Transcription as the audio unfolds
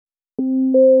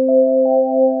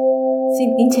Xin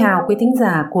kính chào quý thính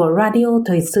giả của Radio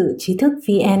Thời sự Trí thức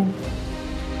VN.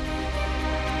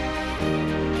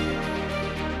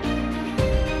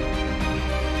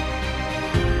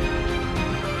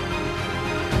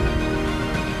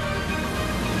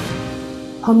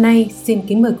 Hôm nay xin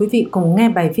kính mời quý vị cùng nghe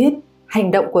bài viết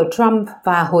Hành động của Trump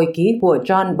và hồi ký của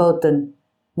John Bolton,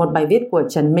 một bài viết của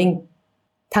Trần Minh.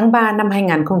 Tháng 3 năm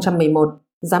 2011,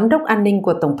 Giám đốc an ninh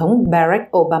của Tổng thống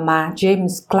Barack Obama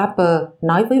James Clapper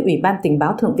nói với Ủy ban Tình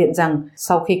báo Thượng viện rằng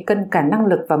sau khi cân cả năng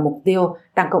lực và mục tiêu,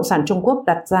 Đảng Cộng sản Trung Quốc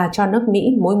đặt ra cho nước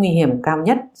Mỹ mối nguy hiểm cao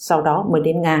nhất, sau đó mới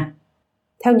đến Nga.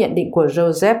 Theo nhận định của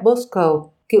Joseph Bosco,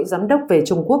 cựu giám đốc về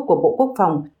Trung Quốc của Bộ Quốc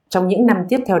phòng, trong những năm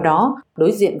tiếp theo đó,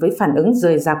 đối diện với phản ứng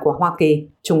rời rạc của Hoa Kỳ,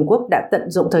 Trung Quốc đã tận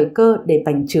dụng thời cơ để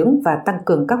bành trướng và tăng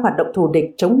cường các hoạt động thù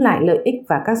địch chống lại lợi ích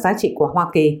và các giá trị của Hoa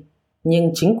Kỳ.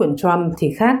 Nhưng chính quyền Trump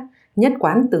thì khác, nhất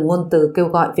quán từ ngôn từ kêu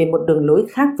gọi về một đường lối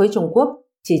khác với Trung Quốc.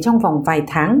 Chỉ trong vòng vài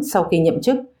tháng sau khi nhậm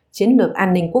chức, chiến lược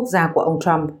an ninh quốc gia của ông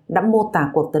Trump đã mô tả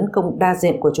cuộc tấn công đa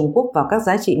diện của Trung Quốc vào các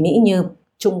giá trị Mỹ như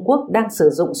Trung Quốc đang sử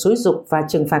dụng xúi giục và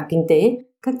trừng phạt kinh tế,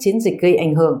 các chiến dịch gây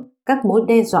ảnh hưởng, các mối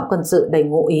đe dọa quân sự đầy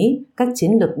ngụ ý, các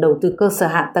chiến lược đầu tư cơ sở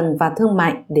hạ tầng và thương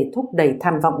mại để thúc đẩy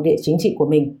tham vọng địa chính trị của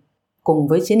mình. Cùng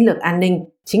với chiến lược an ninh,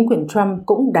 chính quyền Trump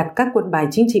cũng đặt các quân bài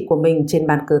chính trị của mình trên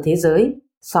bàn cờ thế giới.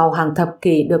 Sau hàng thập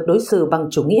kỷ được đối xử bằng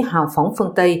chủ nghĩa hào phóng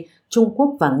phương Tây, Trung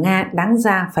Quốc và Nga đáng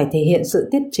ra phải thể hiện sự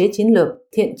tiết chế chiến lược,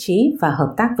 thiện chí và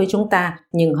hợp tác với chúng ta,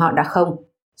 nhưng họ đã không.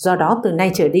 Do đó từ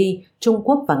nay trở đi, Trung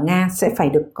Quốc và Nga sẽ phải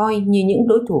được coi như những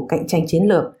đối thủ cạnh tranh chiến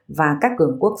lược và các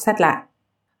cường quốc sát lạ.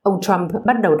 Ông Trump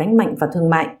bắt đầu đánh mạnh vào thương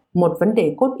mại, một vấn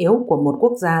đề cốt yếu của một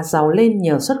quốc gia giàu lên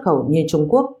nhờ xuất khẩu như Trung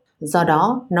Quốc. Do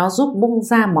đó, nó giúp bung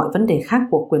ra mọi vấn đề khác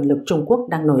của quyền lực Trung Quốc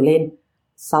đang nổi lên.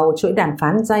 Sau chuỗi đàm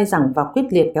phán dai dẳng và quyết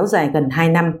liệt kéo dài gần 2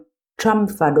 năm, Trump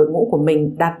và đội ngũ của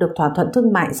mình đạt được thỏa thuận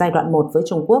thương mại giai đoạn 1 với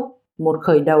Trung Quốc, một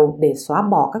khởi đầu để xóa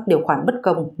bỏ các điều khoản bất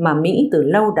công mà Mỹ từ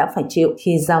lâu đã phải chịu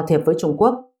khi giao thiệp với Trung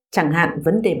Quốc, chẳng hạn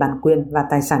vấn đề bản quyền và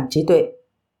tài sản trí tuệ.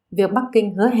 Việc Bắc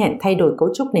Kinh hứa hẹn thay đổi cấu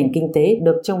trúc nền kinh tế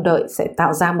được trông đợi sẽ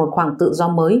tạo ra một khoảng tự do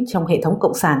mới trong hệ thống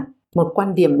cộng sản, một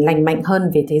quan điểm lành mạnh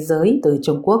hơn về thế giới từ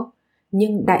Trung Quốc.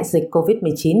 Nhưng đại dịch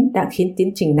COVID-19 đã khiến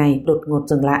tiến trình này đột ngột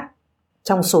dừng lại.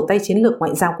 Trong sổ tay chiến lược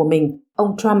ngoại giao của mình,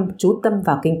 ông Trump chú tâm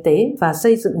vào kinh tế và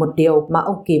xây dựng một điều mà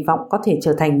ông kỳ vọng có thể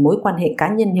trở thành mối quan hệ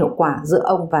cá nhân hiệu quả giữa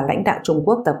ông và lãnh đạo Trung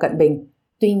Quốc Tập Cận Bình.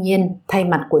 Tuy nhiên, thay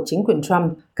mặt của chính quyền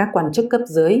Trump, các quan chức cấp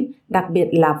dưới, đặc biệt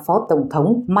là Phó Tổng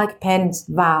thống Mike Pence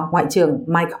và Ngoại trưởng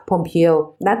Mike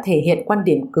Pompeo đã thể hiện quan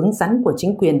điểm cứng rắn của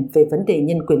chính quyền về vấn đề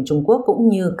nhân quyền Trung Quốc cũng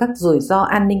như các rủi ro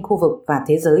an ninh khu vực và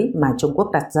thế giới mà Trung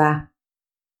Quốc đặt ra.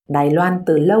 Đài Loan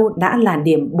từ lâu đã là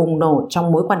điểm bùng nổ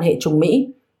trong mối quan hệ Trung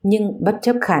Mỹ, nhưng bất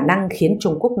chấp khả năng khiến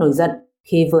Trung Quốc nổi giận,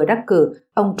 khi vừa đắc cử,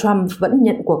 ông Trump vẫn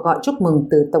nhận cuộc gọi chúc mừng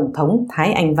từ Tổng thống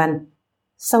Thái Anh Văn.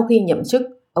 Sau khi nhậm chức,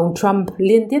 ông Trump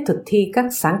liên tiếp thực thi các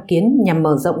sáng kiến nhằm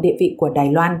mở rộng địa vị của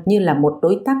Đài Loan như là một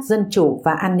đối tác dân chủ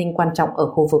và an ninh quan trọng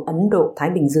ở khu vực Ấn Độ-Thái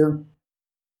Bình Dương.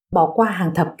 Bỏ qua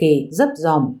hàng thập kỷ dấp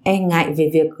dòm, e ngại về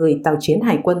việc gửi tàu chiến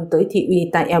hải quân tới thị uy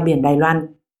tại eo biển Đài Loan,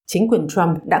 chính quyền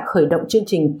Trump đã khởi động chương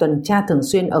trình tuần tra thường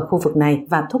xuyên ở khu vực này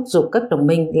và thúc giục các đồng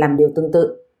minh làm điều tương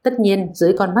tự, tất nhiên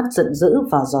dưới con mắt giận dữ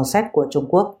và dò xét của Trung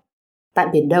Quốc. Tại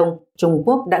Biển Đông, Trung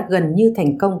Quốc đã gần như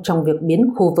thành công trong việc biến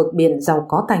khu vực biển giàu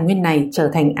có tài nguyên này trở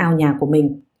thành ao nhà của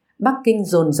mình. Bắc Kinh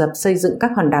dồn dập xây dựng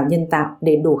các hòn đảo nhân tạo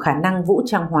để đủ khả năng vũ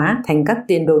trang hóa thành các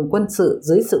tiền đồn quân sự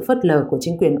dưới sự phớt lờ của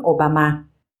chính quyền Obama.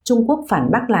 Trung Quốc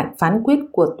phản bác lại phán quyết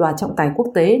của Tòa trọng tài quốc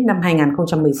tế năm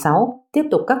 2016, tiếp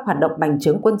tục các hoạt động bành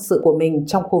trướng quân sự của mình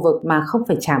trong khu vực mà không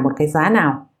phải trả một cái giá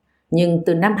nào. Nhưng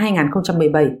từ năm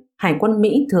 2017, Hải quân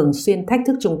Mỹ thường xuyên thách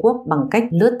thức Trung Quốc bằng cách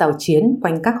lướt tàu chiến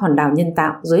quanh các hòn đảo nhân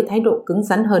tạo dưới thái độ cứng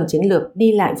rắn hơn chiến lược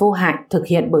đi lại vô hại thực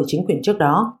hiện bởi chính quyền trước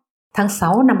đó. Tháng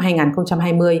 6 năm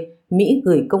 2020, Mỹ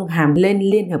gửi công hàm lên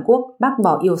Liên Hợp Quốc bác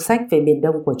bỏ yêu sách về Biển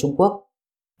Đông của Trung Quốc.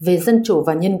 Về dân chủ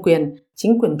và nhân quyền,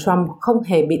 chính quyền Trump không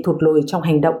hề bị thụt lùi trong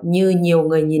hành động như nhiều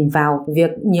người nhìn vào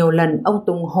việc nhiều lần ông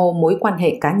tung hô mối quan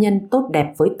hệ cá nhân tốt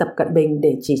đẹp với Tập Cận Bình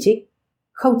để chỉ trích.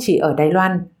 Không chỉ ở Đài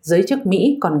Loan, giới chức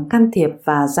Mỹ còn can thiệp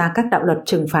và ra các đạo luật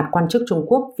trừng phạt quan chức Trung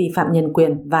Quốc vi phạm nhân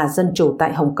quyền và dân chủ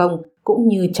tại Hồng Kông, cũng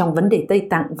như trong vấn đề Tây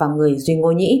Tạng và người Duy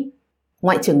Ngô Nhĩ.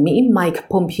 Ngoại trưởng Mỹ Mike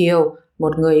Pompeo,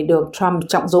 một người được Trump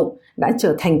trọng dụng, đã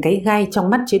trở thành cái gai trong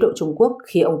mắt chế độ Trung Quốc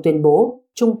khi ông tuyên bố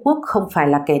Trung Quốc không phải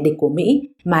là kẻ địch của Mỹ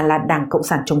mà là Đảng Cộng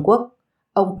sản Trung Quốc.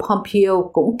 Ông Pompeo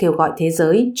cũng kêu gọi thế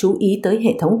giới chú ý tới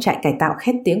hệ thống trại cải tạo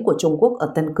khét tiếng của Trung Quốc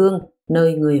ở Tân Cương,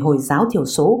 nơi người Hồi giáo thiểu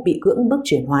số bị cưỡng bức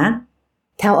chuyển hóa.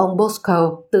 Theo ông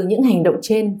Bosco, từ những hành động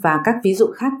trên và các ví dụ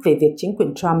khác về việc chính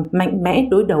quyền Trump mạnh mẽ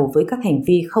đối đầu với các hành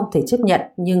vi không thể chấp nhận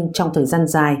nhưng trong thời gian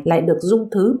dài lại được dung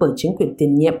thứ bởi chính quyền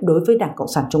tiền nhiệm đối với Đảng Cộng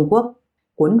sản Trung Quốc,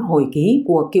 cuốn hồi ký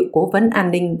của cựu cố vấn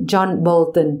an ninh John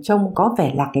Bolton trông có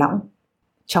vẻ lạc lõng.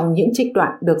 Trong những trích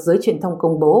đoạn được giới truyền thông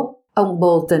công bố, ông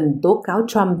Bolton tố cáo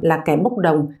Trump là kẻ bốc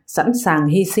đồng, sẵn sàng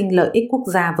hy sinh lợi ích quốc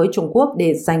gia với Trung Quốc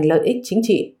để giành lợi ích chính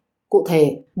trị. Cụ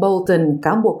thể, Bolton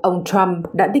cáo buộc ông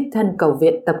Trump đã đích thân cầu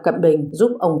viện Tập Cận Bình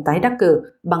giúp ông tái đắc cử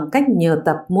bằng cách nhờ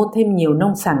Tập mua thêm nhiều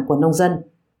nông sản của nông dân.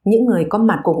 Những người có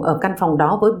mặt cùng ở căn phòng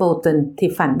đó với Bolton thì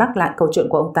phản bác lại câu chuyện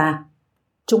của ông ta.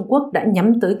 Trung Quốc đã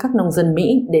nhắm tới các nông dân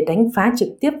Mỹ để đánh phá trực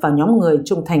tiếp vào nhóm người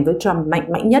trung thành với Trump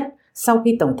mạnh mẽ nhất sau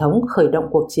khi Tổng thống khởi động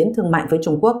cuộc chiến thương mại với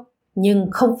Trung Quốc. Nhưng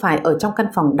không phải ở trong căn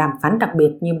phòng đàm phán đặc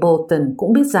biệt như Bolton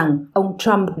cũng biết rằng ông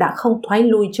Trump đã không thoái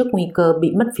lui trước nguy cơ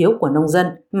bị mất phiếu của nông dân,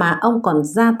 mà ông còn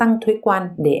gia tăng thuế quan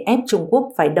để ép Trung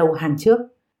Quốc phải đầu hàng trước.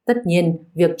 Tất nhiên,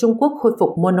 việc Trung Quốc khôi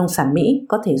phục mua nông sản Mỹ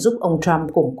có thể giúp ông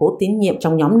Trump củng cố tín nhiệm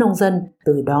trong nhóm nông dân,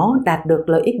 từ đó đạt được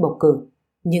lợi ích bầu cử.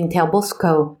 Nhưng theo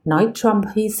Bosco, nói Trump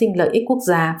hy sinh lợi ích quốc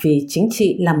gia vì chính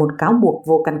trị là một cáo buộc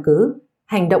vô căn cứ.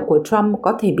 Hành động của Trump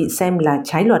có thể bị xem là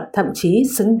trái luật, thậm chí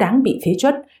xứng đáng bị phế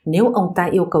truất nếu ông ta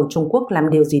yêu cầu Trung Quốc làm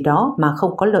điều gì đó mà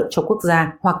không có lợi cho quốc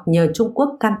gia hoặc nhờ Trung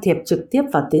Quốc can thiệp trực tiếp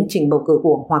vào tiến trình bầu cử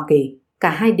của Hoa Kỳ. Cả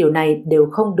hai điều này đều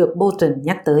không được Bolton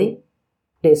nhắc tới.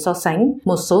 Để so sánh,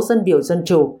 một số dân biểu Dân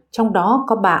Chủ, trong đó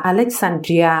có bà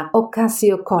Alexandria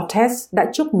Ocasio-Cortez đã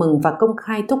chúc mừng và công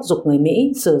khai thúc giục người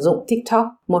Mỹ sử dụng TikTok,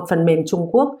 một phần mềm Trung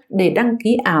Quốc, để đăng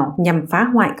ký ảo nhằm phá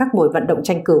hoại các buổi vận động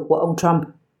tranh cử của ông Trump.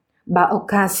 Bà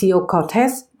Ocasio-Cortez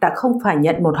đã không phải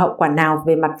nhận một hậu quả nào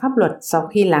về mặt pháp luật sau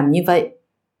khi làm như vậy.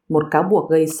 Một cáo buộc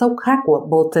gây sốc khác của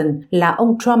Bolton là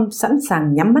ông Trump sẵn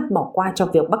sàng nhắm mắt bỏ qua cho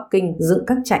việc Bắc Kinh dựng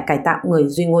các trại cải tạo người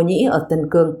Duy Ngô Nhĩ ở Tân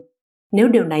Cương. Nếu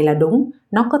điều này là đúng,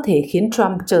 nó có thể khiến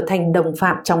Trump trở thành đồng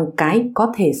phạm trong cái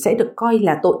có thể sẽ được coi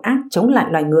là tội ác chống lại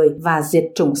loài người và diệt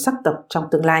chủng sắc tộc trong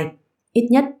tương lai. Ít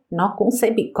nhất, nó cũng sẽ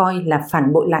bị coi là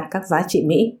phản bội lại các giá trị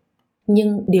Mỹ.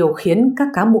 Nhưng điều khiến các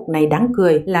cáo buộc này đáng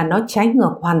cười là nó trái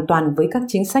ngược hoàn toàn với các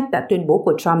chính sách đã tuyên bố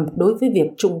của Trump đối với việc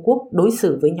Trung Quốc đối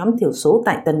xử với nhóm thiểu số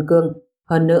tại Tân Cương.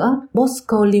 Hơn nữa,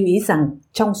 Bosco lưu ý rằng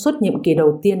trong suốt nhiệm kỳ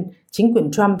đầu tiên, chính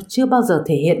quyền Trump chưa bao giờ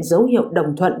thể hiện dấu hiệu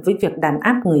đồng thuận với việc đàn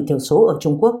áp người thiểu số ở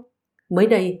Trung Quốc. Mới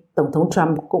đây, Tổng thống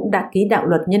Trump cũng đã ký đạo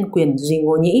luật nhân quyền Duy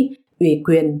Ngô Nhĩ, ủy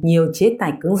quyền nhiều chế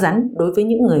tài cứng rắn đối với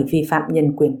những người vi phạm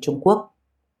nhân quyền Trung Quốc.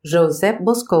 Joseph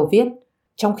Bosco viết,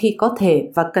 trong khi có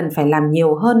thể và cần phải làm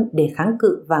nhiều hơn để kháng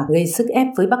cự và gây sức ép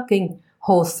với Bắc Kinh,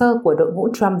 hồ sơ của đội ngũ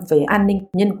Trump về an ninh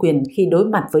nhân quyền khi đối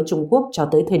mặt với Trung Quốc cho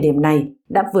tới thời điểm này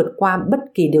đã vượt qua bất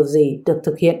kỳ điều gì được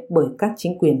thực hiện bởi các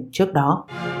chính quyền trước đó.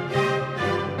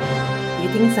 Quý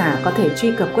thính giả có thể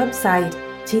truy cập website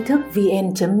trí thức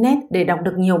vn.net để đọc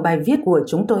được nhiều bài viết của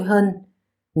chúng tôi hơn.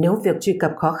 Nếu việc truy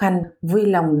cập khó khăn, vui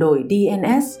lòng đổi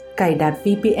DNS, cài đặt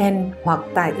VPN hoặc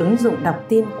tải ứng dụng đọc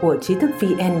tin của Trí thức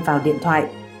VN vào điện thoại.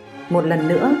 Một lần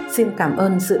nữa, xin cảm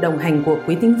ơn sự đồng hành của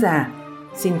quý thính giả.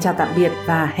 Xin chào tạm biệt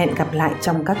và hẹn gặp lại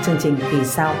trong các chương trình kỳ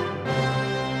sau.